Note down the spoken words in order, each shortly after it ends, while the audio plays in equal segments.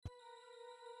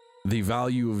The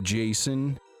value of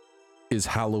Jason is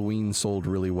Halloween sold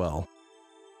really well.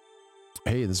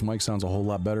 Hey, this mic sounds a whole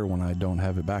lot better when I don't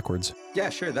have it backwards. Yeah,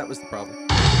 sure, that was the problem.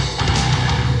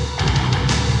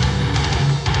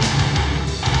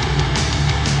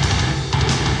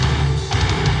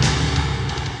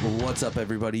 What's up,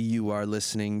 everybody? You are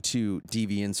listening to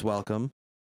Deviants Welcome.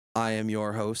 I am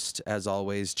your host, as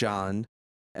always, John,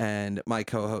 and my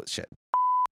co-host,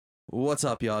 What's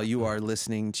up, y'all? You are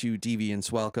listening to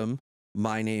Deviants Welcome.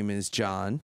 My name is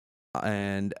John,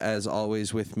 and as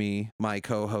always with me, my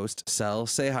co-host, Cell.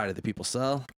 Say hi to the people,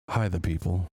 Cell. Hi, the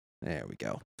people. There we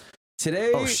go.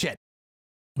 Today... Oh, shit.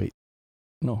 Wait.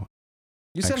 No.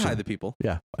 You said hi Actually, to the people.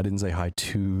 Yeah, I didn't say hi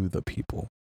to the people.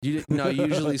 You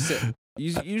usually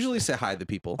say hi to the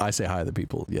people. I say hi to the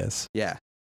people, yes. Yeah.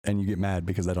 And you get mad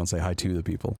because I don't say hi to the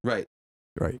people. Right.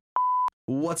 Right.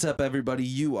 What's up, everybody?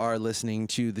 You are listening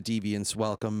to the Deviants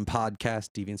Welcome podcast.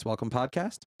 Deviants Welcome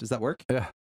podcast? Does that work? Yeah.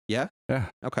 Yeah? Yeah.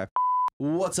 Okay.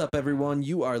 What's up, everyone?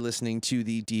 You are listening to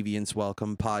the Deviants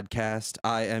Welcome podcast.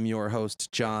 I am your host,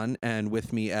 John, and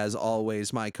with me, as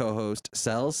always, my co-host,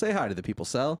 Cell. Say hi to the people,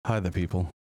 Cell. Hi, the people.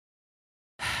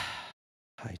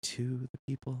 Hi to the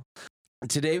people.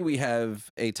 Today we have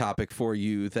a topic for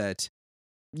you that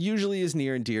usually is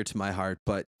near and dear to my heart,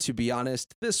 but to be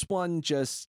honest, this one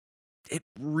it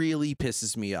really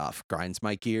pisses me off, grinds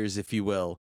my gears, if you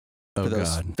will, Oh, for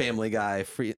those God. Family Guy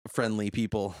friendly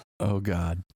people. Oh,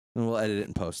 God. And we'll edit it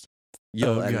in post.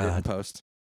 You'll edit it in God. post.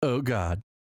 Oh, God.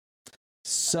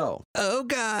 So, Oh,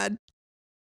 God.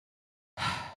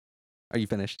 are you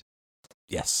finished?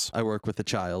 Yes. I work with a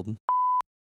child.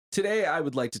 Today, I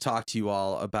would like to talk to you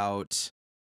all about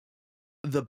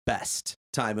the best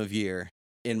time of year,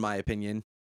 in my opinion.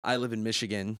 I live in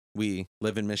Michigan. We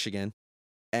live in Michigan.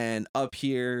 And up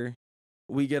here,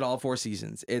 we get all 4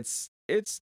 seasons. It's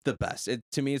the best.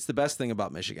 To me, it's the best thing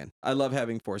about Michigan. I love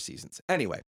having 4 seasons.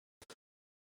 Anyway,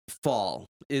 fall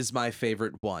is my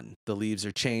favorite one. The leaves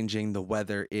are changing. The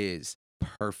weather is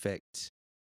perfect.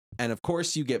 And of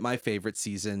course, you get my favorite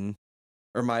season,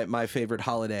 or my favorite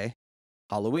holiday,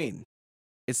 Halloween.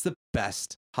 It's the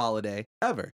best holiday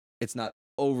ever. It's not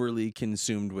overly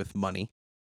consumed with money.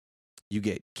 You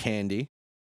get candy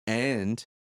and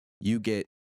you get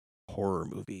horror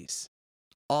movies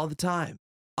all the time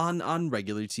on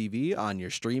regular TV, on your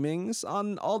streamings,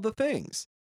 on all the things.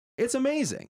 It's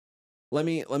amazing. Let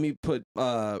me put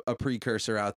a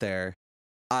precursor out there.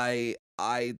 I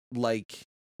like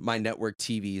my network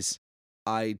TVs.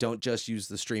 I don't just use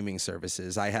the streaming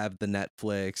services. I have the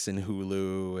Netflix and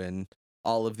Hulu and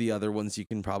all of the other ones you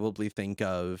can probably think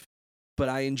of. But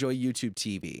I enjoy YouTube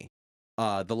TV.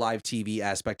 The live TV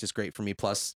aspect is great for me.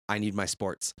 Plus, I need my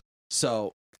sports.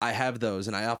 So I have those,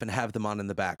 and I often have them on in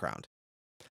the background.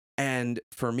 And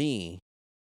for me,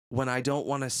 when I don't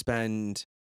want to spend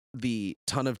the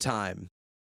ton of time,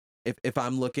 if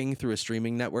I'm looking through a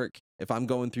streaming network, if I'm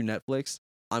going through Netflix,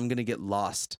 I'm going to get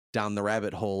lost down the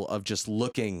rabbit hole of just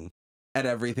looking at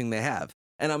everything they have.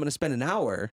 And I'm going to spend an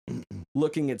hour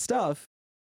looking at stuff,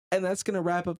 and that's going to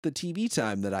wrap up the TV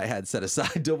time that I had set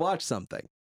aside to watch something.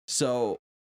 So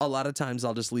a lot of times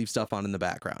I'll just leave stuff on in the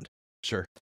background. Sure.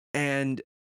 And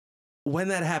when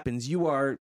that happens, you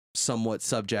are somewhat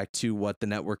subject to what the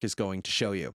network is going to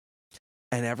show you.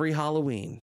 And every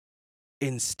Halloween,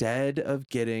 instead of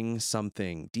getting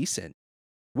something decent,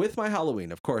 with my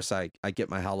Halloween, of course, I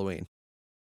get my Halloween.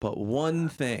 But one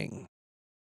thing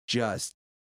just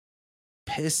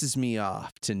pisses me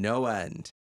off to no end.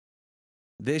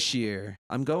 This year,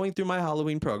 I'm going through my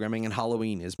Halloween programming, and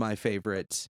Halloween is my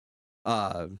favorite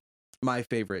storyline,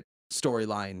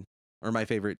 or my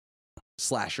favorite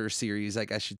slasher series, I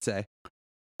guess you'd say.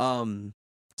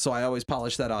 So I always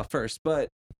polish that off first. But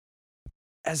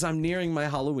as I'm nearing my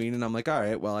Halloween, and I'm like, all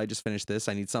right, well, I just finished this.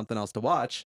 I need something else to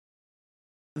watch.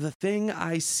 The thing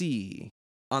I see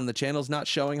on the channels not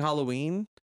showing Halloween,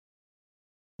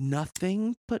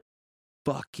 nothing but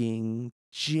fucking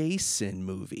Jason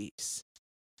movies.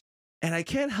 And I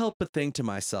can't help but think to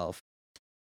myself,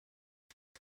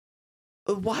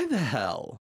 why the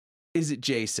hell is it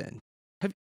Jason?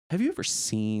 Have you ever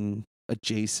seen a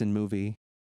Jason movie?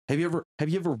 Have you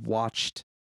ever watched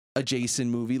a Jason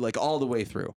movie, like all the way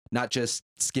through, not just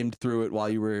skimmed through it while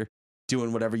you were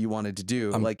doing whatever you wanted to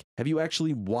do? Like, have you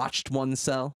actually watched one,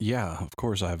 Cell? Yeah, of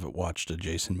course I have watched a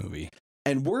Jason movie.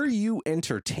 And were you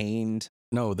entertained?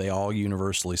 No, they all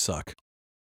universally suck.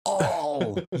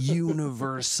 All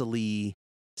universally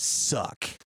suck.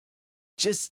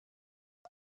 Just,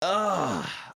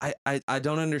 I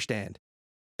don't understand.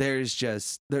 There's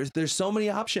so many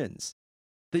options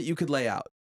that you could lay out.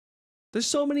 There's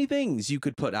so many things you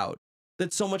could put out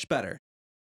that's so much better.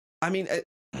 I mean,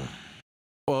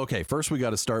 Well, okay, first we got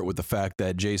to start with the fact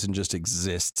that Jason just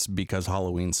exists because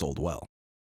Halloween sold well.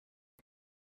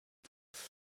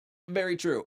 very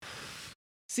true.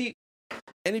 See,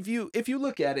 and if you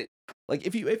look at it, like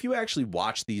if you actually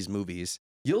watch these movies,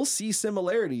 you'll see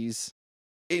similarities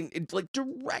in like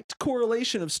direct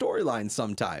correlation of storylines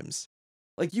sometimes.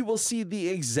 Like you will see the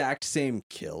exact same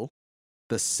kill,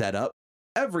 the setup,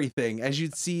 everything as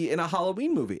you'd see in a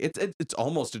Halloween movie. It's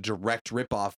almost a direct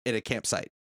ripoff at a campsite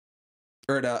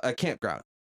or at a campground.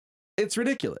 It's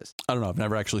ridiculous. I don't know. I've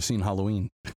never actually seen Halloween.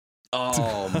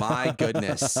 Oh my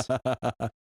goodness.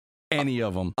 Any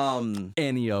of them.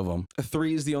 Any of them.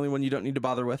 3 is the only one you don't need to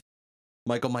bother with.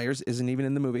 Michael Myers isn't even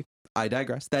in the movie. I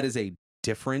digress. That is a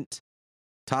different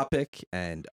topic.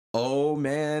 And oh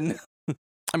man.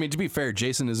 I mean, to be fair,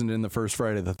 Jason isn't in the first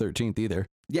Friday the 13th either.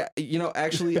 Yeah,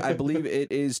 actually, I believe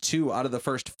it is 2 out of the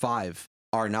first 5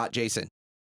 are not Jason.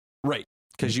 Right.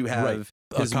 Because you have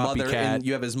his mother.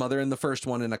 You have his mother in the first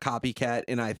one, and a copycat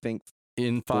in I think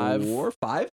in 5 or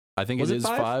 5. I think it is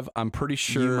 5. I'm pretty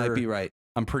sure. You might be right.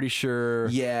 I'm pretty sure.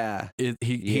 Yeah. I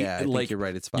think you're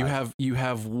right. It's 5. You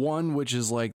have one which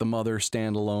is like the mother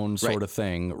standalone sort of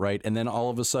thing, right? And then all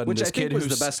of a sudden, which this I think kid was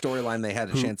the best storyline they had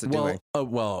a chance of doing.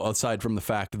 Well, aside from the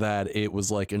fact that it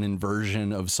was like an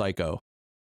inversion of Psycho.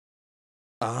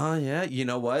 Yeah. You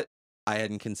know what? I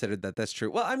hadn't considered that. That's true.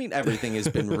 Well, I mean, everything has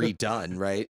been redone,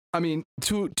 right? I mean,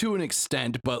 to an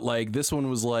extent, but like this one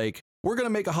was like, we're gonna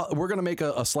make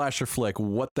a slasher flick.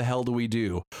 What the hell do we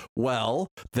do? Well,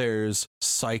 there's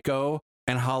Psycho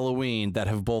and Halloween that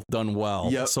have both done well.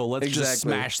 Yep, so let's just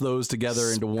smash those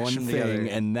together into one thing,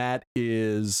 and that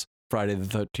is Friday the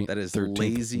 13th. That is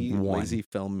lazy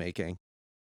filmmaking.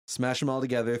 Smash them all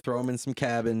together, throw them in some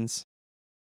cabins,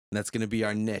 and that's gonna be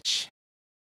our niche.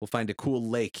 We'll find a cool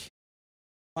lake.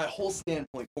 My whole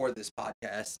standpoint for this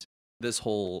podcast, this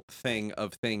whole thing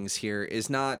of things here,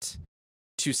 is not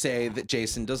to say that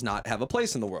Jason does not have a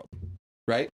place in the world,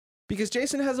 right? Because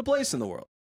Jason has a place in the world.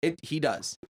 He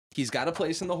does. He's got a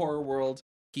place in the horror world.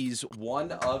 He's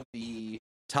one of the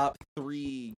top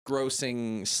 3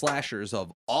 grossing slashers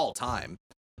of all time.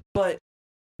 But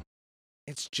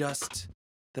it's just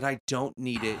that I don't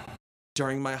need it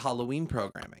during my Halloween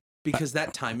programming because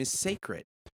that time is sacred.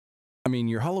 I mean,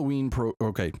 your Halloween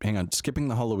okay, hang on. Skipping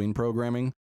the Halloween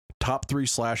programming. Top 3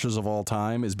 slashers of all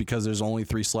time is because there's only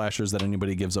 3 slashers that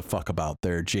anybody gives a fuck about.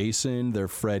 They're Jason, they're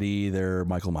Freddy, they're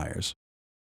Michael Myers.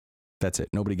 That's it.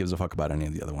 Nobody gives a fuck about any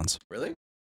of the other ones. Really?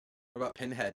 What about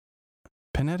Pinhead?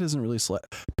 Pinhead isn't really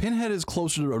Pinhead is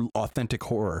closer to authentic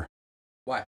horror.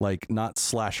 Why? Like not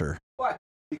slasher. Why?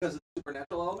 Because of the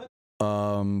supernatural element?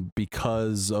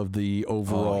 Because of the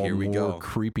overall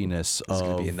creepiness this is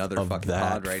gonna be another fucking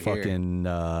that pod right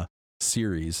fucking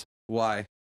series. Why?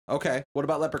 Okay. What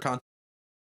about Leprechaun?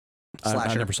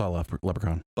 I never saw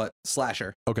Leprechaun. But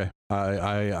slasher. Okay.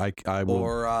 I will.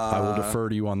 Or I will defer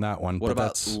to you on that one. What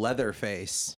about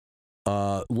Leatherface?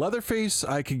 Leatherface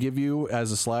I could give you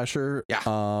as a slasher.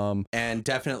 Yeah. And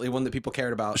definitely one that people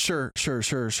cared about. Sure.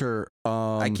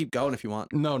 I keep going if you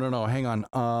want. No. Hang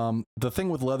on. The thing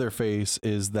with Leatherface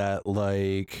is that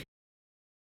like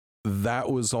that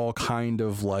was all kind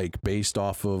of like based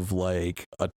off of like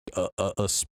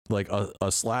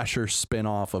a slasher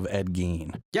spin-off of Ed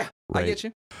Gein. Yeah, right? I get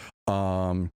you.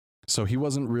 So he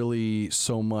wasn't really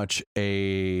so much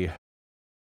a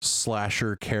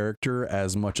slasher character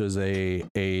as much as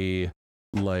a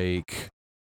like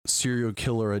serial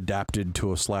killer adapted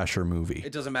to a slasher movie.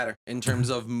 It doesn't matter. In terms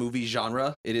of movie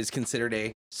genre, it is considered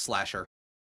a slasher.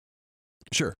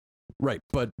 Sure. Right.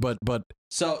 But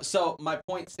So my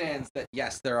point stands that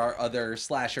yes, there are other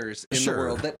slashers in the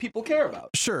world that people care about.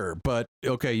 Sure, but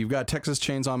okay, you've got Texas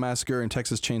Chainsaw Massacre and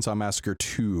Texas Chainsaw Massacre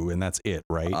 2, and that's it,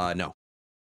 right? No.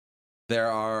 There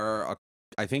are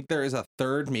I think there is a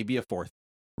third, maybe a fourth.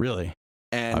 Really?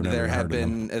 And there have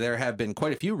been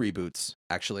quite a few reboots,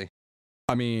 actually.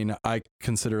 I mean, I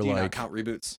consider Do you like not count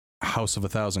reboots. House of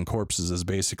 1,000 Corpses is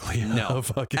basically no,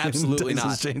 fucking absolutely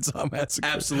Texas not. Chainsaw Massacre.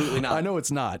 Absolutely not. I know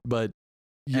it's not, but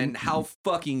and how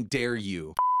fucking dare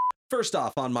you? First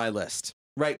off on my list,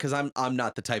 right? Because I'm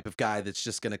not the type of guy that's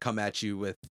just gonna come at you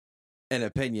with an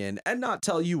opinion and not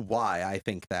tell you why I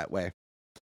think that way.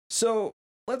 So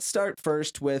let's start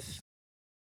first with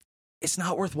it's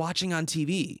not worth watching on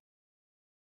TV.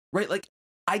 Right? Like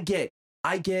I get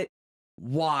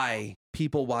why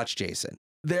people watch Jason.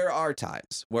 There are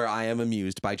times where I am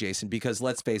amused by Jason because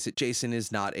let's face it, Jason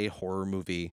is not a horror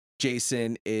movie.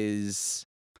 Jason is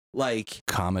like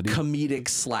comedic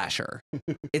slasher.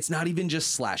 It's not even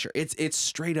just slasher. It's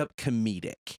straight up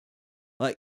comedic.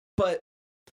 Like, but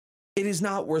it is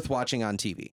not worth watching on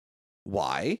TV.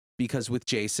 Why? Because with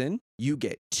Jason, you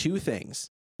get two things.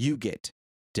 You get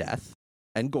death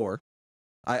and gore.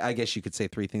 I guess you could say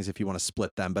three things if you want to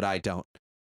split them, but I don't.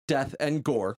 Death and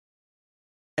gore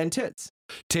and tits.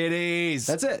 Titties.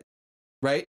 That's it,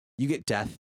 right? You get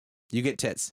death. You get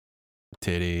tits.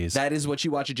 Titties. That is what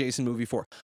you watch a Jason movie for.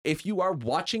 If you are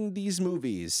watching these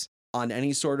movies on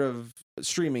any sort of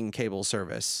streaming cable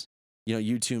service,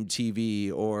 YouTube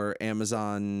TV or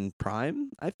Amazon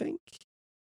Prime, I think.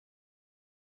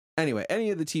 Anyway, any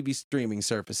of the TV streaming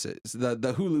services, the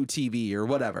Hulu TV or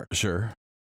whatever. Sure.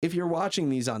 If you're watching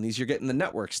these on these, you're getting the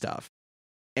network stuff.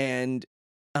 And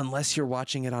unless you're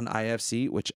watching it on IFC,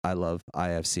 which I love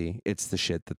IFC, it's the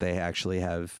shit that they actually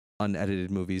have unedited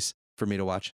movies for me to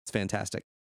watch. It's fantastic.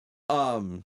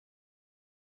 But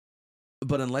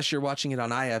unless you're watching it on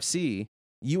IFC,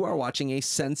 you are watching a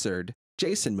censored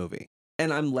Jason movie.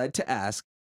 And I'm led to ask,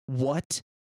 what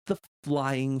the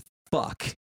flying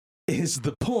fuck is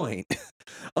the point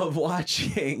of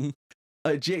watching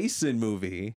a Jason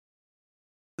movie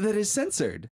that is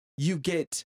censored? You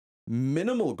get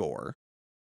minimal gore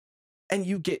and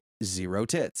you get zero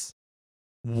tits.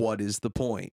 What is the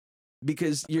point?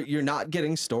 Because you're not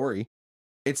getting story.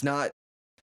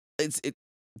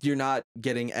 You're not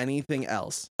getting anything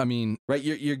else. I mean, right?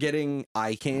 You're getting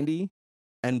eye candy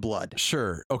and blood.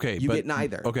 Sure. Okay. You get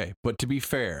neither. Okay. But to be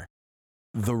fair,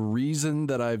 the reason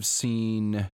that I've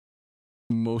seen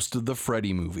most of the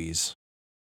Freddy movies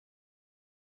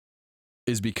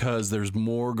is because there's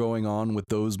more going on with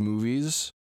those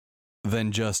movies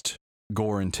than just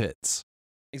gore and tits.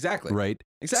 Exactly. Right?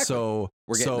 Exactly. So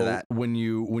we're getting to that. when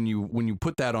you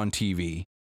put that on TV,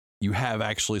 you have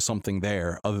actually something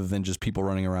there other than just people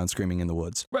running around screaming in the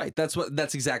woods. Right. That's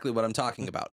exactly what I'm talking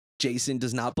about. Jason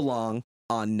does not belong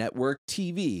on network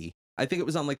TV. I think it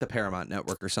was on like the Paramount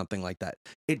Network or something like that.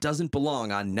 It doesn't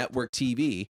belong on network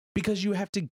TV because you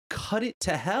have to cut it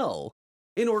to hell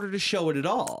in order to show it at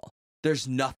all. There's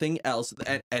nothing else.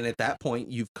 And at that point,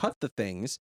 you've cut the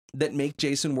things that make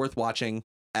Jason worth watching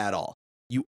at all.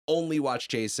 You only watch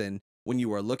Jason when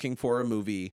you are looking for a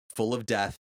movie full of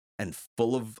death and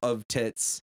full of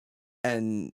tits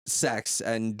and sex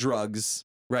and drugs,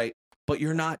 right? But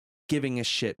you're not giving a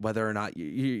shit whether or not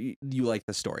you like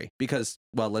the story because,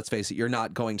 well, let's face it, you're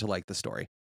not going to like the story.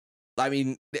 I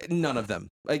mean, none of them.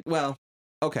 Like, well,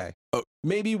 okay.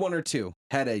 Maybe one or two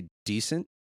had a decent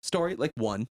story. Like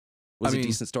one was a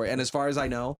decent story. And as far as I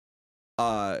know,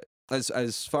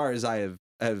 as far as I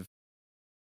have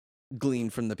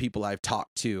gleaned from the people I've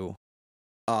talked to,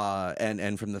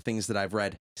 and from the things that I've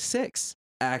read, 6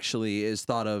 actually is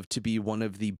thought of to be one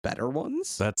of the better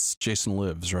ones. That's Jason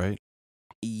Lives, right?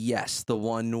 Yes, the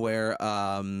one where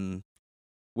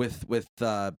with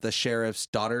the sheriff's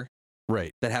daughter,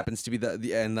 right? That happens to be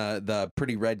the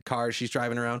pretty red car she's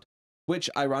driving around. Which,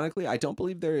 ironically, I don't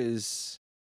believe there's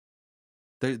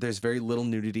very little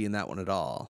nudity in that one at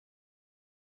all.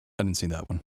 I didn't see that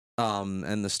one.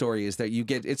 And the story is that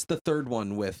it's the third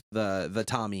one with the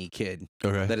Tommy kid.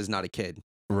 Okay. That is not a kid.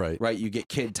 Right. Right. You get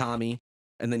kid Tommy,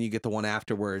 and then you get the one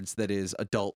afterwards that is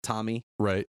adult Tommy.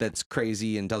 Right. That's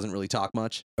crazy and doesn't really talk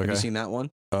much. Okay. Have you seen that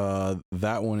one?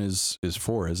 That one is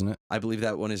 4, isn't it? I believe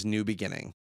that one is New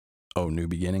Beginning. Oh, New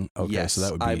Beginning. Okay, yes, so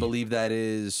that would be. I believe that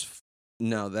is.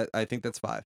 No, I think that's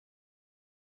 5.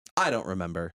 I don't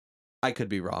remember. I could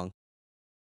be wrong.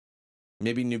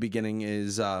 Maybe New Beginning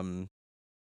is No,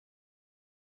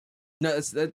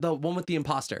 it's the one with the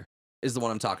imposter is the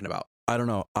one I'm talking about. I don't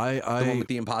know. The one with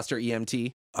the imposter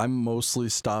EMT. I mostly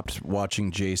stopped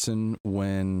watching Jason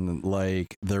when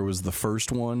like there was the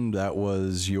first one that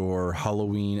was your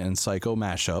Halloween and Psycho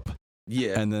mashup.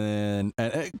 Yeah. And then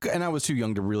and I was too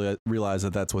young to really realize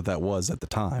that that's what that was at the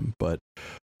time, but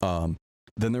then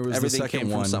there was everything the second came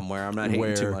from one somewhere. I'm not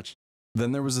hating too much.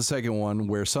 Then there was the second one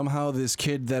where somehow this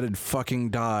kid that had fucking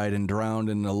died and drowned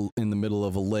in the middle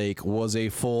of a lake was a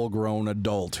full-grown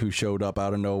adult who showed up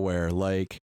out of nowhere.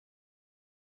 Like,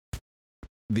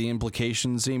 the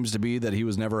implication seems to be that he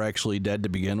was never actually dead to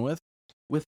begin with.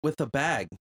 With a bag,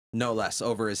 no less,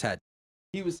 over his head.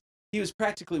 He was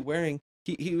practically wearing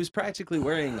he was practically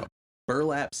wearing a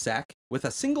burlap sack with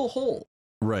a single hole.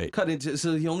 Right. Cut into,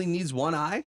 so he only needs one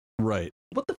eye. Right.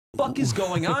 What the fuck is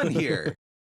going on here?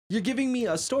 You're giving me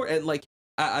a story, and like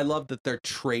I love that they're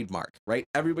trademark, right?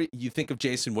 Everybody, you think of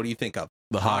Jason, what do you think of?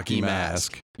 The hockey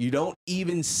mask. You don't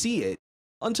even see it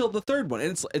until the third one,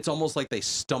 and it's almost like they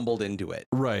stumbled into it.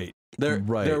 Right. They're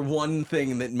one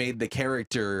thing that made the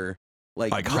character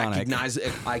like iconic.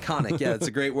 Iconic. Yeah, that's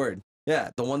a great word. Yeah,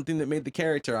 the one thing that made the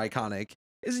character iconic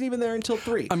isn't even there until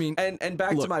 3. I mean, and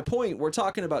back to my point, we're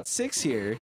talking about 6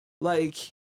 here. Like,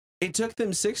 It took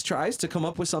them 6 tries to come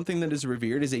up with something that is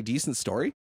revered as a decent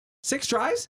story. 6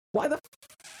 tries? Why the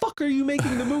fuck are you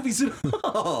making the movies at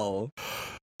all?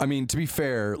 I mean, to be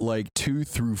fair, like 2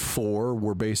 through 4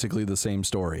 were basically the same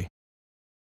story.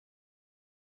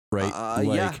 Right?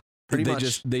 Yeah, pretty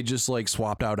much. They just like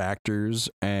swapped out actors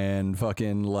and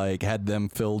fucking like had them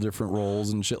fill different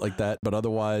roles and shit like that. But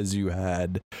otherwise you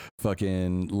had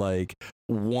fucking like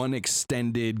one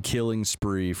extended killing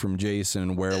spree from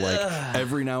Jason where like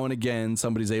every now and again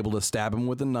somebody's able to stab him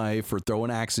with a knife or throw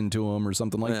an axe into him or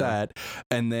something like that.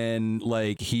 And then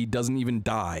like he doesn't even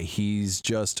die. He's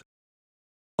just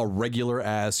a regular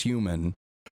ass human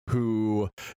who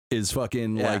is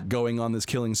fucking like going on this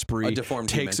killing spree, a deformed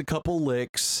takes human. a couple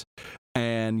licks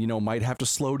and, you know, might have to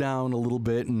slow down a little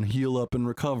bit and heal up and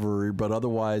recover, but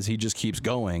otherwise he just keeps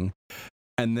going.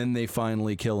 And then they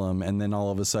finally kill him. And then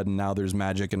all of a sudden now there's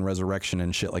magic and resurrection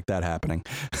and shit like that happening.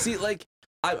 See, like,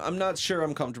 I'm not sure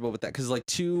I'm comfortable with that because like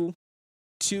two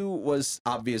was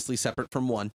obviously separate from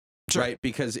 1, Sure. right?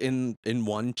 Because in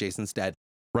 1, Jason's dead.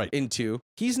 Right. In 2,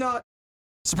 he's not.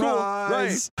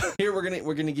 Surprise! Cool. Right. Here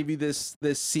we're gonna give you this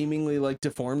seemingly like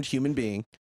deformed human being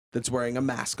that's wearing a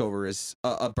mask over his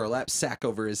a burlap sack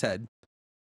over his head,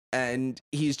 and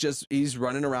he's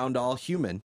running around all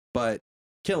human but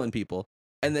killing people.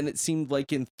 And then it seemed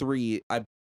like in 3, I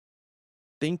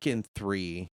think in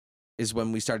 3 is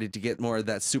when we started to get more of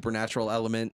that supernatural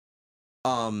element,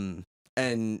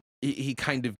 and he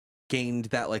kind of gained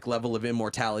that like level of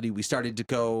immortality. We started to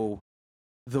go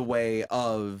the way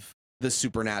of the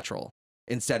supernatural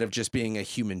instead of just being a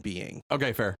human being.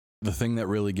 Okay, fair. The thing that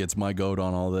really gets my goat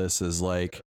on all this is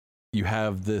like you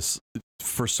have this,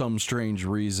 for some strange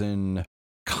reason,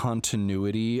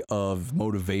 continuity of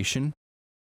motivation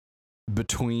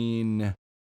between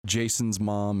Jason's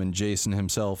mom and Jason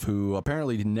himself, who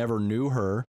apparently never knew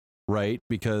her, right?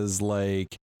 Because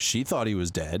like she thought he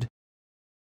was dead.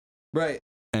 Right.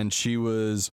 And she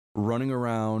was running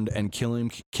around and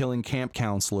killing camp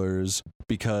counselors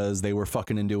because they were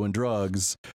fucking and doing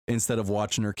drugs instead of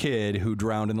watching her kid who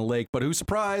drowned in the lake, but who,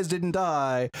 surprise, didn't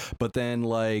die. But then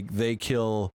like they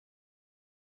kill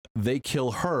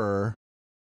her,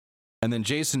 and then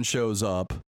Jason shows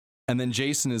up, and then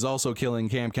Jason is also killing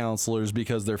camp counselors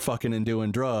because they're fucking and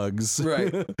doing drugs.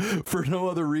 Right. For no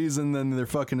other reason than they're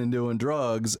fucking and doing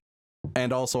drugs.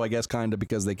 And also, I guess, kind of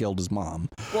because they killed his mom.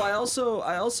 Well, I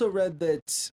also read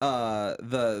that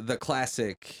the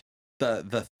classic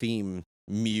the theme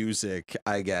music,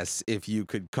 I guess, if you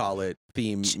could call it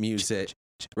theme music,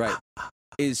 right?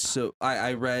 Is so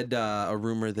I read a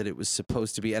rumor that it was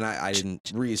supposed to be, and I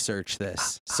didn't research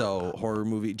this, so horror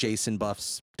movie Jason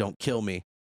buffs don't kill me,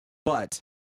 but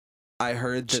I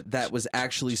heard that was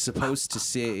actually supposed to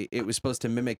say, it was supposed to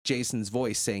mimic Jason's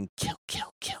voice saying, kill,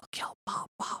 mom,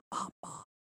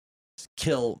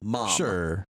 kill mom.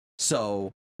 Sure.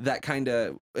 So that kind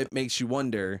of, it makes you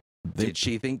wonder, did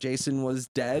she think Jason was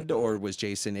dead, or was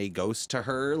Jason a ghost to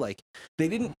her? Like, they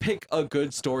didn't pick a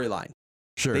good storyline.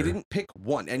 Sure. They didn't pick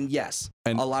one. And yes,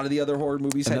 and a lot of the other horror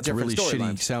movies had different really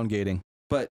storylines. Shitty sound gating.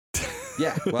 But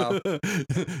yeah, well,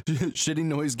 shitty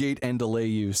noise gate and delay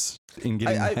use in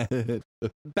getting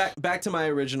back to my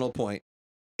original point.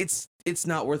 It's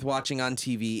not worth watching on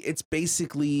TV. It's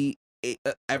basically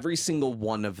every single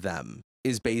one of them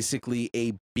is basically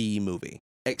a B movie,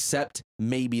 except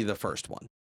maybe the first one.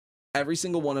 Every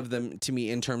single one of them, to me,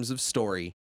 in terms of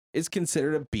story, is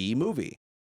considered a B movie.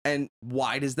 And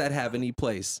why does that have any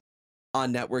place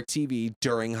on network TV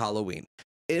during Halloween?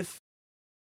 If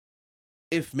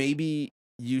maybe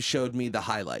you showed me the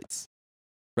highlights,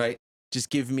 right? Just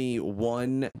give me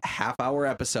 1 half-hour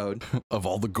episode of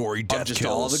all the gory death kills.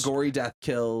 All the gory death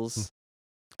kills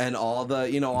and all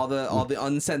the, you know, all the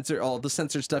uncensored, all the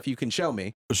censored stuff you can show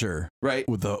me. Sure. Right.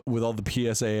 With all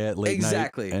the PSA at late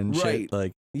night and right. shit.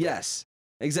 Like, yes,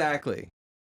 exactly.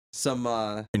 Some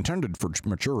intended for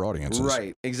mature audiences.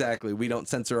 Right, exactly. We don't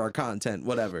censor our content,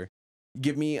 whatever.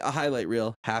 Give me a highlight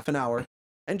reel, half an hour,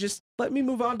 and just let me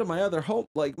move on to my other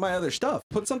my other stuff.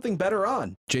 Put something better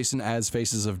on. Jason as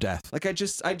Faces of Death. Like I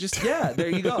just yeah, there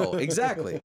you go.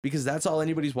 Exactly. Because that's all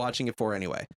anybody's watching it for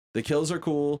anyway. The kills are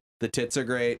cool, the tits are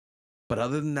great, but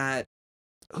other than that,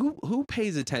 who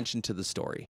pays attention to the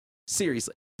story?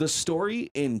 Seriously. The story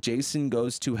in Jason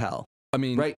Goes to Hell. I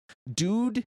mean, right?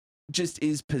 Dude just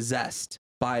is possessed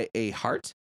by a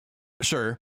heart.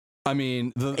 Sure. I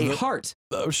mean, a heart.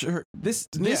 Oh, sure. This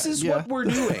is what we're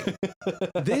doing.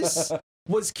 This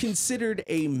was considered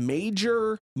a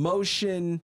major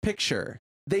motion picture.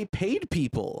 They paid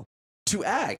people to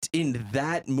act in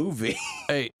that movie.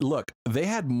 Hey, look, they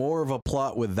had more of a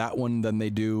plot with that one than they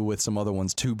do with some other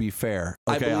ones, to be fair.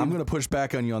 Okay, I'm going to push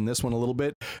back on you on this one a little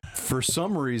bit. For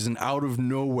some reason, out of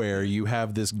nowhere, you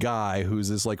have this guy who's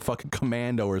this like fucking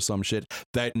commando or some shit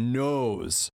that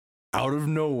knows out of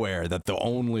nowhere that the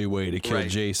only way to kill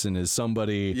Jason is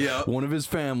somebody, one of his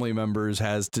family members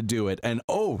has to do it. And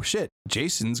oh shit,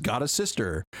 Jason's got a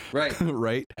sister. Right.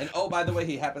 Right. And oh, by the way,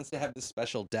 he happens to have this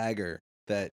special dagger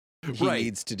that he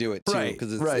needs to do it too,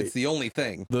 because it's the only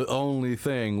thing. The only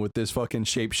thing with this fucking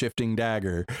shape-shifting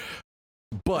dagger.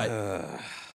 But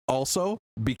also,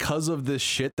 because of this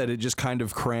shit that it just kind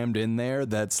of crammed in there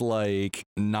that's like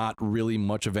not really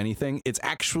much of anything, it's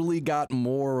actually got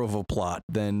more of a plot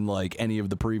than like any of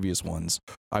the previous ones.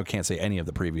 I can't say any of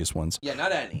the previous ones. Yeah,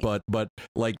 not any. But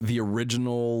like the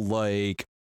original like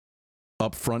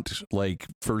upfront like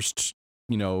first,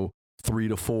 3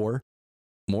 to 4,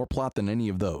 more plot than any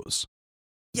of those.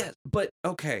 Yeah, but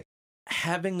okay,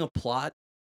 having a plot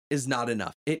is not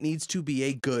enough. It needs to be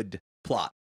a good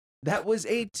plot. That was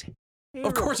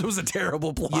Of course it was a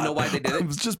terrible plot. You know why they did it? I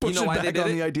was just pushing back on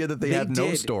the idea that they had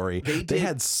no story. They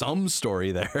had some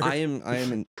story there.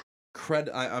 I'm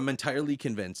entirely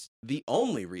convinced the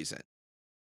only reason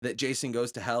that Jason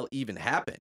Goes to Hell even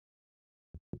happened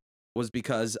was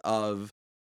because of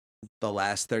the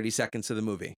last 30 seconds of the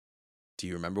movie. Do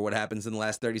you remember what happens in the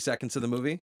last 30 seconds of the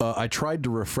movie? I tried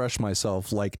to refresh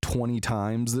myself like 20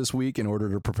 times this week in order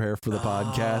to prepare for the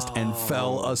podcast and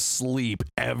fell asleep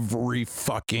every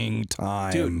fucking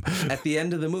time. Dude, at the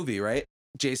end of the movie, right?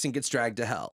 Jason gets dragged to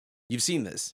hell. You've seen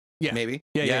this? Yeah. Maybe?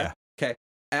 Yeah. Okay.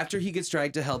 After he gets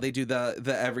dragged to hell, they do the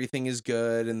everything is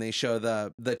good, and they show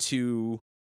the two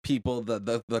people,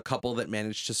 the couple that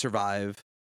managed to survive.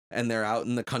 And they're out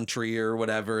in the country or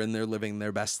whatever, and they're living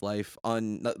their best life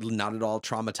not at all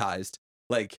traumatized.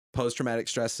 Like, post-traumatic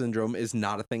stress syndrome is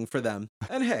not a thing for them.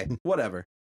 And hey, whatever.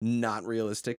 Not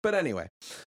realistic. But anyway.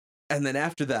 And then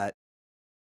after that,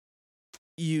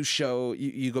 you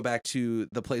go back to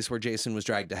the place where Jason was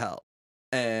dragged to hell.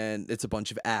 And it's a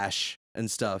bunch of ash and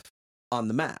stuff on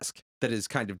the mask that is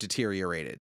kind of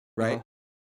deteriorated, right?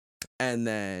 Uh-huh. And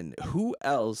then who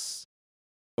else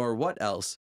or what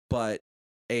else but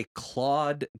a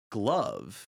clawed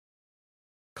glove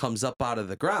comes up out of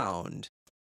the ground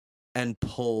and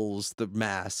pulls the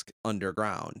mask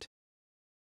underground.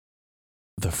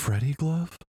 The Freddy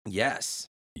glove? Yes.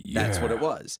 Yeah. That's what it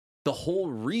was. The whole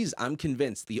reason, I'm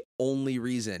convinced the only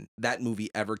reason that movie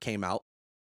ever came out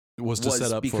was to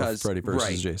set up for Freddy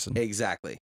versus Jason.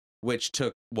 Exactly. Which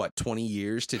took, 20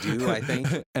 years to do, I think?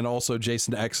 And also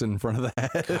Jason X in front of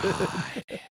that.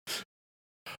 God.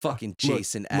 Fucking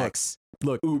Jason X.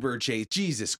 Look, Uber Jason.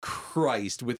 Jesus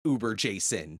Christ with Uber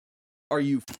Jason. Are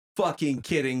you fucking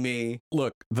kidding me?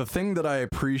 Look, the thing that I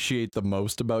appreciate the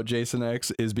most about Jason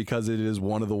X is because it is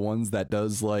one of the ones that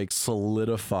does like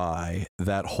solidify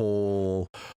that whole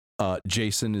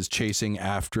Jason is chasing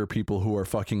after people who are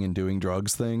fucking and doing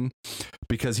drugs thing,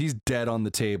 because he's dead on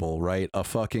the table, right? A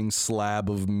fucking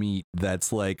slab of meat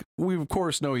that's like, we of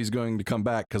course know he's going to come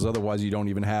back, because otherwise you don't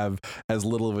even have as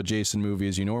little of a Jason movie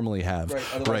as you normally have. Right.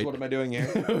 Otherwise, what am I doing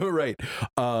here? Right.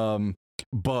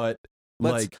 But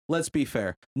let's be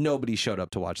fair. Nobody showed up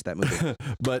to watch that movie.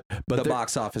 but the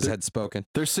box office had spoken.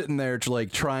 They're sitting there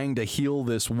like trying to heal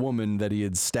this woman that he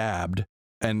had stabbed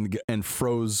and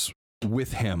froze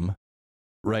with him,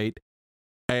 right?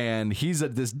 And he's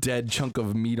at this dead chunk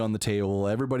of meat on the table.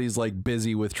 Everybody's like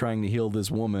busy with trying to heal this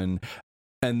woman,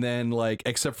 and then like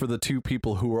except for the two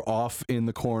people who are off in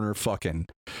the corner fucking.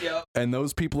 Yep. And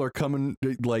those people are coming,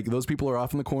 like those people are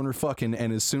off in the corner fucking,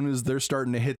 and as soon as they're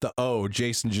starting to hit the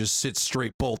Jason just sits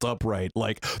straight bolt upright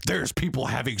like there's people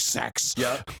having sex.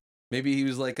 Yep. Maybe he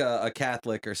was like a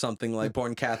Catholic or something, like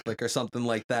born Catholic or something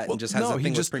like that, and just has a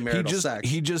thing with premarital sex.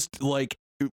 He just like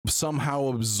somehow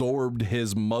absorbed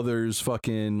his mother's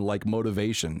fucking like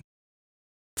motivation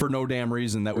for no damn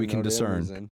reason that we can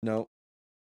discern. No.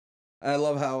 I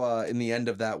love how in the end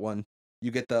of that one, you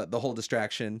get the whole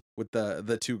distraction with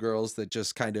the two girls that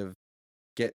just kind of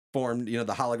get formed, the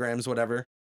holograms, whatever,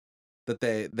 that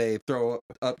they throw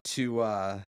up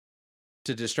to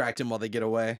distract him while they get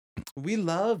away. We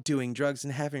love doing drugs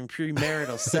and having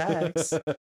premarital sex.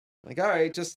 Like, all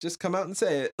right, just come out and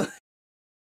say it.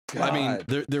 God. I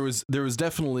mean, there was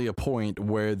definitely a point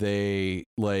where they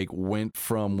like went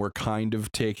from we're kind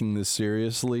of taking this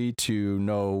seriously to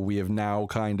no, we have now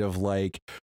kind of like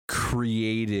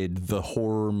created the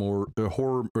horror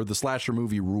or the slasher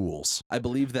movie rules. I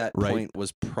believe that point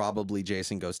was probably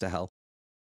Jason Goes to Hell.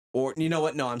 Or you know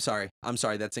what? No, I'm sorry.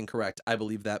 That's incorrect. I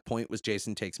believe that point was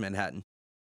Jason Takes Manhattan.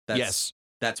 That's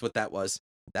what that was.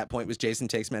 That point was Jason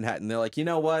Takes Manhattan. They're like, you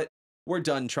know what? We're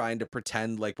done trying to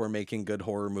pretend like we're making good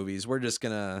horror movies. We're just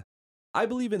gonna. I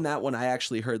believe in that one. I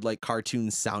actually heard like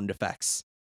cartoon sound effects.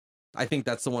 I think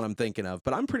that's the one I'm thinking of,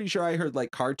 but I'm pretty sure I heard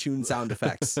like cartoon sound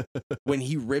effects when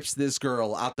he rips this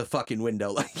girl out the fucking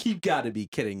window. Like, you gotta be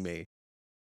kidding me.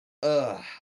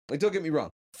 Like, don't get me wrong.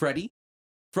 Freddy,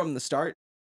 from the start,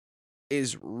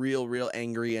 is real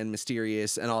angry and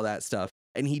mysterious and all that stuff.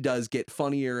 And he does get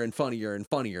funnier and funnier and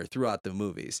funnier throughout the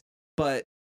movies. But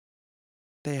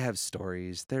they have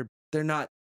stories. They're not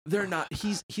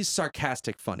he's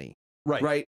sarcastic funny.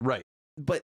 Right.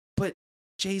 But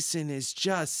Jason is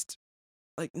just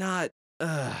like not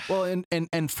Well,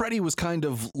 and Freddy was kind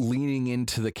of leaning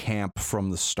into the camp from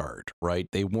the start, right?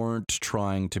 They weren't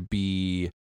trying to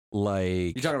be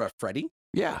like... You talking about Freddy?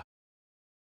 Yeah.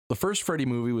 The first Freddy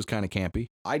movie was kind of campy.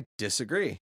 I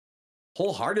disagree.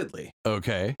 Wholeheartedly.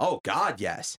 Okay. Oh God,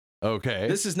 yes. Okay.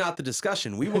 This is not the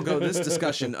discussion. We will go this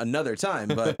discussion another time,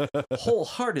 but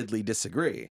wholeheartedly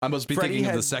disagree. I must be Freddy thinking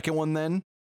of had- the second one then?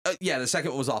 Yeah, the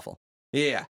second one was awful.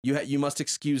 Yeah. You must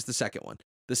excuse the second one.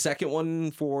 The second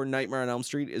one for Nightmare on Elm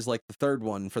Street is like the third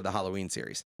one for the Halloween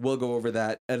series. We'll go over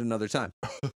that at another time.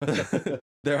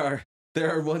 There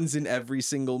are ones in every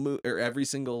single every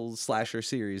single slasher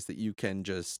series that you can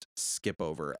just skip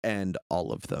over, and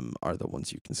all of them are the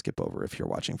ones you can skip over if you're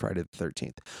watching Friday the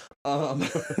 13th.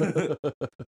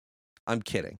 I'm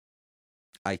kidding.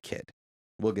 I kid.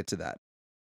 We'll get to that.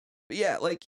 But yeah,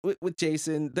 like with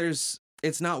Jason,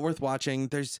 it's not worth watching.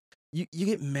 You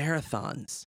get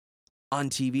marathons on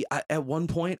TV. At one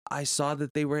point I saw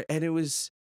that they were, and it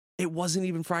wasn't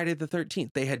even Friday the 13th.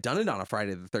 They had done it on a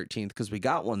Friday the 13th because we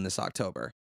got one this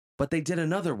October, but they did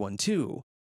another one too,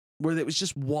 where it was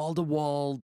just wall to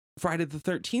wall Friday the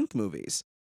 13th movies.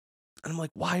 And I'm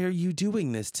like, why are you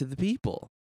doing this to the people?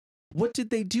 What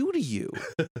did they do to you?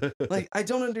 Like, I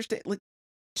don't understand. Like,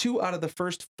 2 out of the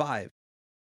first 5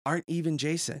 aren't even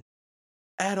Jason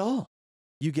at all.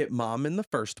 You get Mom in the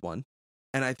first one,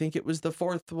 and I think it was the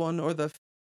 4th one or the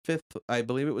 5th. I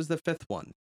believe it was the 5th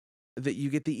one that you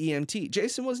get the EMT.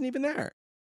 Jason wasn't even there.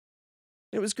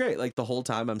 It was great. Like, the whole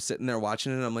time I'm sitting there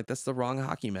watching it, and I'm like, that's the wrong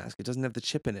hockey mask. It doesn't have the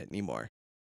chip in it anymore.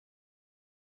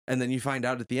 And then you find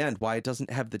out at the end why it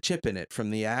doesn't have the chip in it from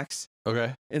the axe.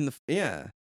 Okay. Yeah.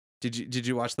 Did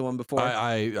you watch the one before?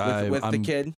 With the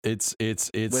kid? It's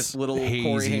With little hazy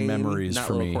Corey Haim, memories not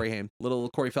for little me. Corey Haim, little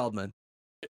Corey Feldman.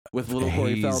 With little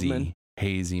Corey Feldman.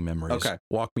 Hazy memories. Okay.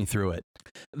 Walk me through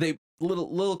it.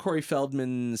 Little Corey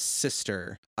Feldman's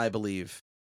sister, I believe,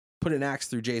 put an axe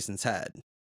through Jason's head.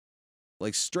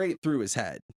 Like, straight through his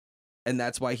head. And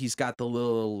that's why he's got the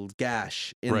little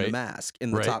gash in the mask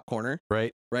in the top corner.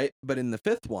 Right. But in the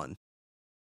 5th one,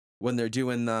 when they're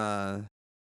doing the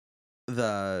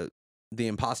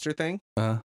imposter thing,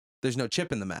 there's no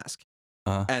chip in the mask.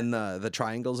 And the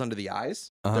triangles under the eyes,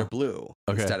 they're blue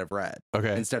instead of red.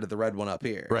 Okay. Instead of the red one up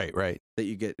here. Right. That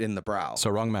you get in the brow.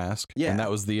 So wrong mask. Yeah. And that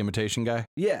was the imitation guy?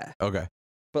 Yeah. Okay.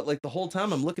 But like the whole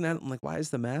time I'm looking at it, I'm like, why is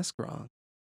the mask wrong?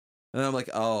 And I'm like,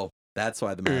 oh, that's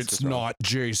why the mask is wrong. Not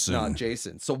Jason. Not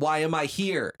Jason. So why am I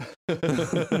here?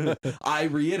 I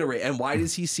reiterate. And why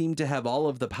does he seem to have all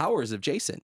of the powers of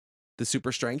Jason? The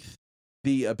super strength,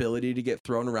 the ability to get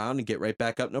thrown around and get right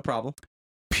back up, no problem.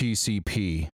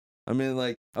 PCP. I mean,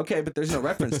 like, okay, but there's no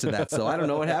reference to that, so I don't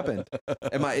know what happened.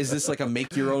 Is this like a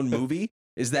make your own movie?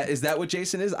 Is that what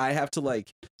Jason is? I have to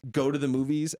like go to the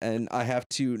movies and I have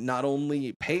to not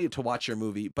only pay to watch your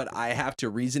movie, but I have to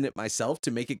reason it myself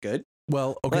to make it good.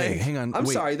 Well, okay, Like, hang on. I'm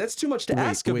sorry, that's too much to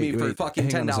ask of me for fucking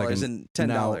 $10 and $10.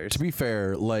 Now, to be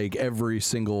fair, like every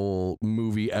single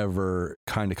movie ever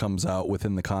kind of comes out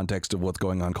within the context of what's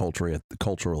going on culturally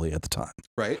at the time.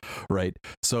 Right.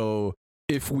 So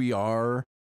if we are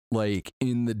like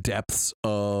in the depths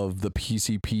of the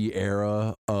PCP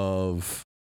era of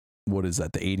what is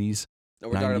that, the 80s? No,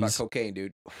 we're talking about 90s? cocaine,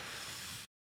 dude.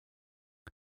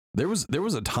 There was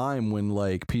a time when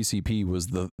like PCP was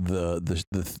the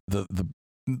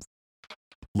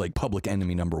like public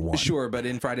enemy number one. Sure, but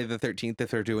in Friday the 13th, if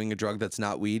they're doing a drug that's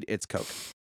not weed, it's coke.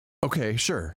 Okay,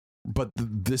 sure. But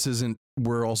this isn't,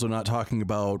 we're also not talking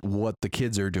about what the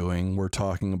kids are doing. We're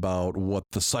talking about what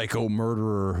the psycho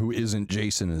murderer who isn't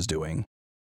Jason is doing.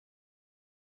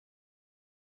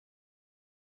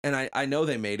 And I know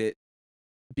they made it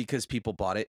because people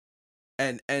bought it.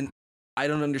 And I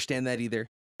don't understand that either.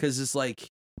 Because it's like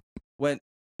when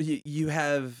you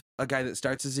have a guy that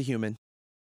starts as a human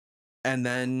and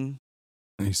then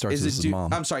He starts as his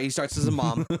mom. I'm sorry, he starts as a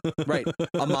mom. Right.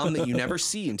 A mom that you never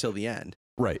see until the end.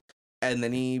 Right. And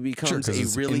then he becomes Sure, 'cause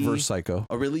it's inverse psycho.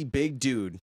 a really big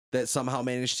dude that somehow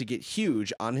managed to get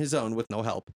huge on his own with no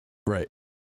help. Right.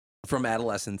 from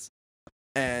adolescence.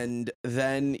 And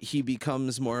then he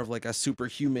becomes more of like a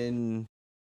superhuman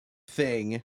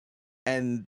thing.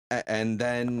 And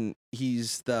then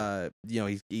he's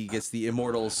he gets the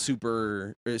immortal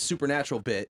supernatural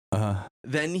bit.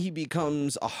 Then he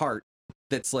becomes a heart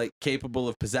that's like capable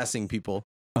of possessing people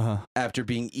after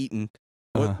being eaten,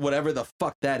 whatever the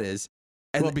fuck that is.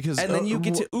 And, then you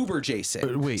get to Uber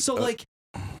Jason. Wait. So like,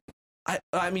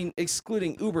 I mean,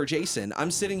 excluding Uber Jason,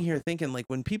 I'm sitting here thinking like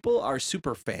when people are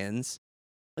super fans,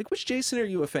 like which Jason are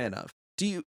you a fan of? Do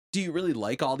you really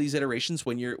like all these iterations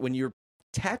when you're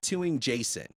tattooing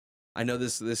Jason? I know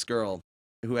this girl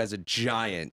who has a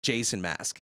giant Jason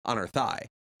mask on her thigh.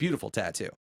 Beautiful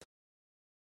tattoo.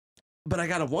 But I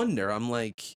gotta wonder, I'm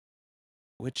like,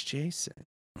 which Jason?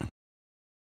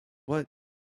 What?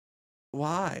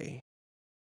 Why?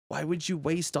 Why would you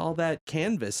waste all that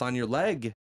canvas on your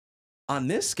leg on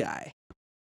this guy?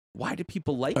 Why do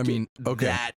people like it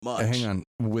that much? Hang on.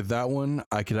 With that one,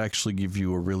 I could actually give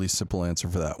you a really simple answer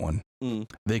for that one.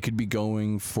 They could be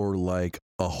going for like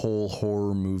a whole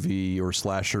horror movie or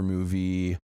slasher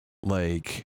movie.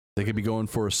 Like they could be going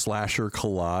for a slasher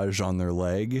collage on their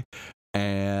leg.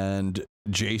 And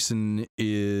Jason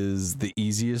is the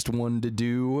easiest one to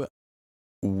do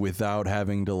without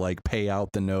having to like pay out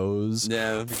the nose.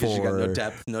 No, because you got no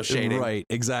depth, no shading. Right,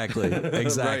 exactly.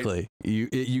 Right. You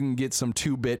can get some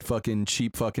 2-bit fucking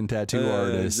cheap fucking tattoo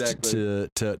artist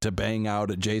to bang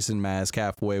out a Jason mask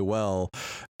halfway well,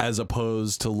 as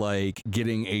opposed to like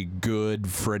getting a good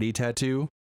Freddy tattoo.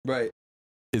 Right.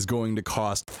 Is going to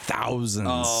cost thousands.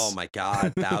 Oh my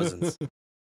god, thousands.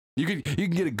 You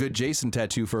can get a good Jason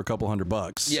tattoo for a couple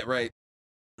 $100. Yeah, right.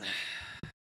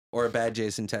 Or a bad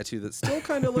Jason tattoo that still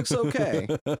kind of looks okay.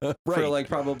 Right. For like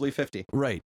probably 50.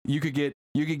 Right. You could get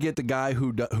the guy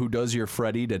who does your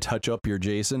Freddy to touch up your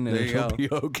Jason, and it'll be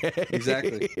okay.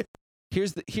 Exactly.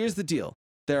 Here's the deal.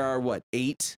 There are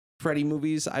 8 Freddy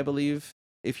movies, I believe,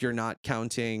 if you're not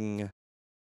counting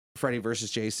Freddy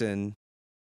vs. Jason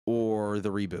or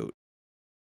the reboot.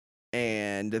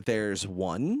 And there's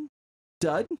one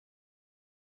dud.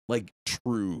 Like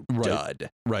true dud.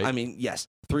 Right. I mean, yes,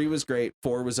 3 was great,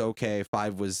 4 was okay,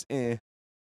 5 was eh.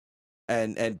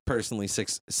 And personally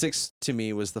 6 to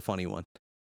me was the funny one.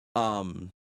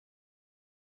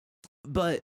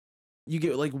 But you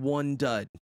get like one dud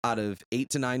out of 8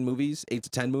 to 9 movies, 8 to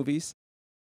 10 movies.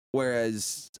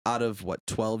 Whereas out of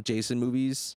 12 Jason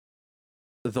movies,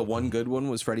 the one good one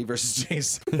was Freddy vs.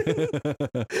 Jason. To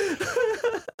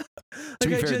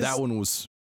be fair, that one was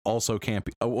also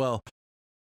campy.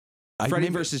 Freddy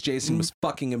vs. Jason was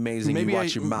fucking amazing. Maybe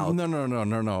watch your mouth.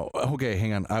 No. Okay,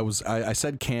 hang on. I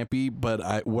said campy,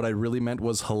 but what I really meant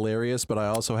was hilarious. But I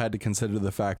also had to consider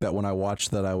the fact that when I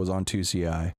watched that, I was on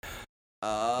 2CI.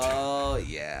 Oh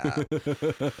yeah,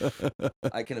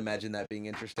 I can imagine that being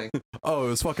interesting. Oh, it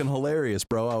was fucking hilarious,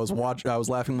 bro. I was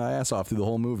laughing my ass off through the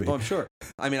whole movie. Oh, I'm sure.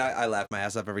 I mean, I laugh my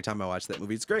ass off every time I watch that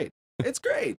movie. It's great. It's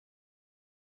great.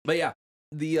 But yeah,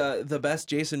 the best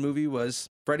Jason movie was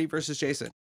Freddy vs. Jason.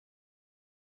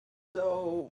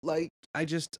 So like, I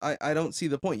don't see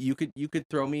the point. You could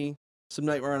throw me some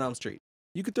Nightmare on Elm Street.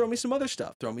 You could throw me some other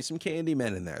stuff. Throw me some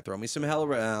Candyman in there. Throw me some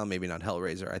maybe not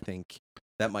Hellraiser. I think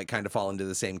that might kind of fall into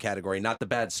the same category. Not the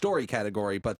bad story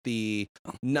category, but the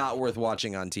not worth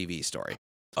watching on TV story.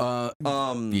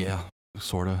 Yeah,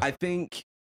 sort of. I think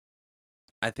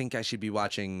I should be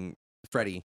watching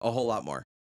Freddy a whole lot more.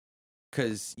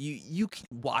 Because you can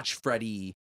watch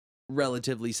Freddy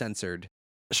relatively censored.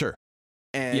 Sure.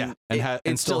 And yeah,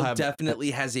 it still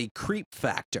definitely has a creep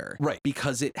factor. Right.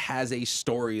 Because it has a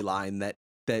storyline that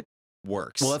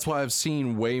works. Well, that's why I've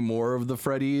seen way more of the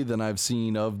Freddy than I've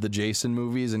seen of the Jason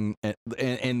movies. And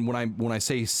when I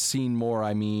say seen more,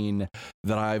 I mean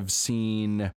that I've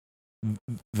seen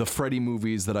the Freddy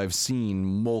movies that I've seen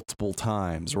multiple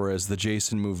times, whereas the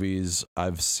Jason movies,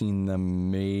 I've seen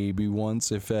them maybe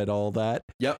once, if at all that.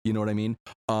 Yep. You know what I mean?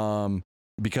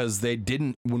 Because they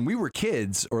didn't, when we were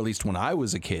kids, or at least when I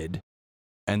was a kid,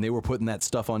 and they were putting that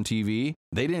stuff on TV,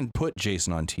 they didn't put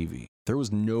Jason on TV. There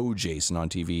was no Jason on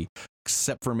TV,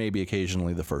 except for maybe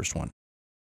occasionally the first one.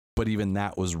 But even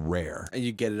that was rare. And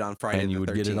you get it on Friday the 13th. And you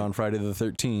would get it on Friday the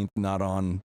 13th, not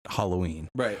on Halloween.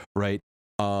 Right. Right.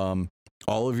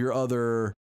 All of your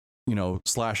other,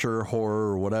 slasher,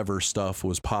 horror, or whatever stuff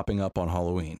was popping up on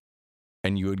Halloween.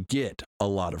 And you would get a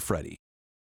lot of Freddy.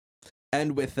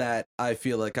 And with that, I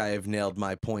feel like I have nailed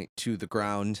my point to the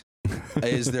ground.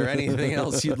 Is there anything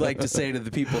else you'd like to say to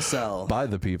the people, Cell? By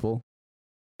the people.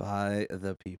 By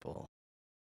the people.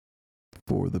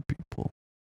 For the people.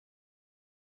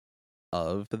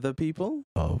 Of the people?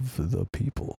 Of the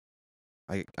people.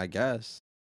 I guess.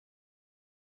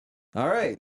 All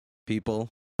right, people.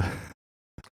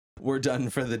 We're done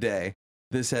for the day.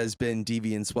 This has been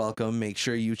Deviants Welcome. Make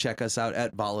sure you check us out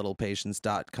at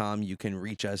volatilepatience.com. You can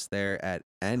reach us there at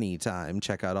any time.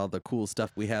 Check out all the cool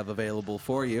stuff we have available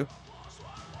for you.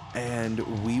 And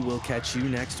we will catch you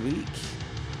next week.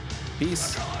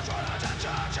 Peace.